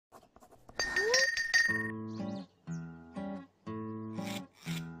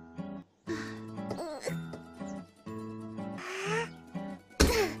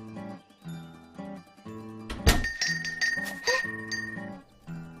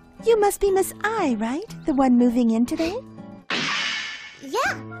You must be Miss I, right? The one moving in today?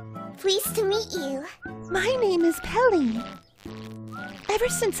 Yeah. Pleased to meet you. My name is Pelly. Ever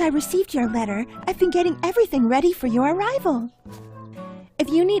since I received your letter, I've been getting everything ready for your arrival. If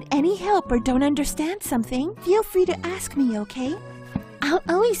you need any help or don't understand something, feel free to ask me, okay? I'll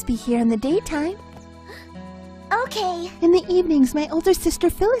always be here in the daytime. Okay. In the evenings, my older sister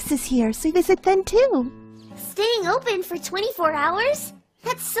Phyllis is here, so visit then too. Staying open for 24 hours?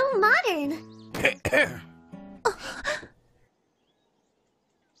 That's so modern.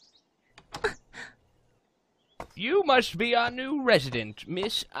 You must be our new resident,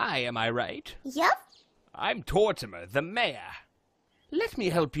 Miss I, am I right? Yep. I'm Tortimer, the mayor. Let me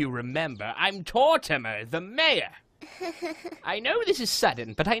help you remember, I'm Tortimer, the mayor. I know this is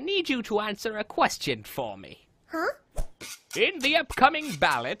sudden, but I need you to answer a question for me. Huh? In the upcoming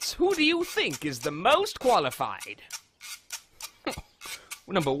ballots, who do you think is the most qualified?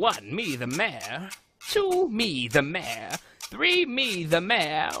 Number 1, me the mayor. 2, me the mayor. 3, me the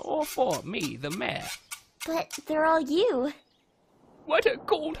mayor. Or 4, me the mayor. But they're all you. What a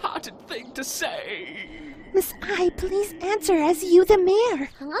cold-hearted thing to say. Miss I, please answer as you the mayor.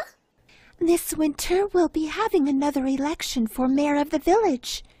 Huh? This winter, we'll be having another election for mayor of the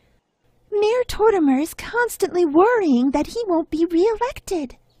village. Mayor Tortimer is constantly worrying that he won't be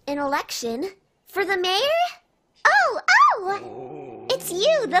re-elected. An election? For the mayor? Oh! It's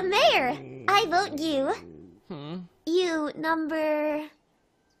you, the mayor. I vote you. You, number...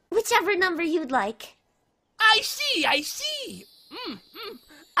 whichever number you'd like. I see.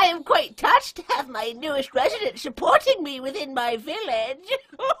 I am quite touched to have my newest resident supporting me within my village.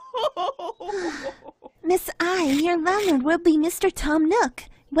 Miss I, your landlord will be Mr. Tom Nook.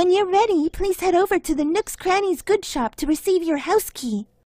 When you're ready, please head over to the Nook's Cranny's Good Shop to receive your house key.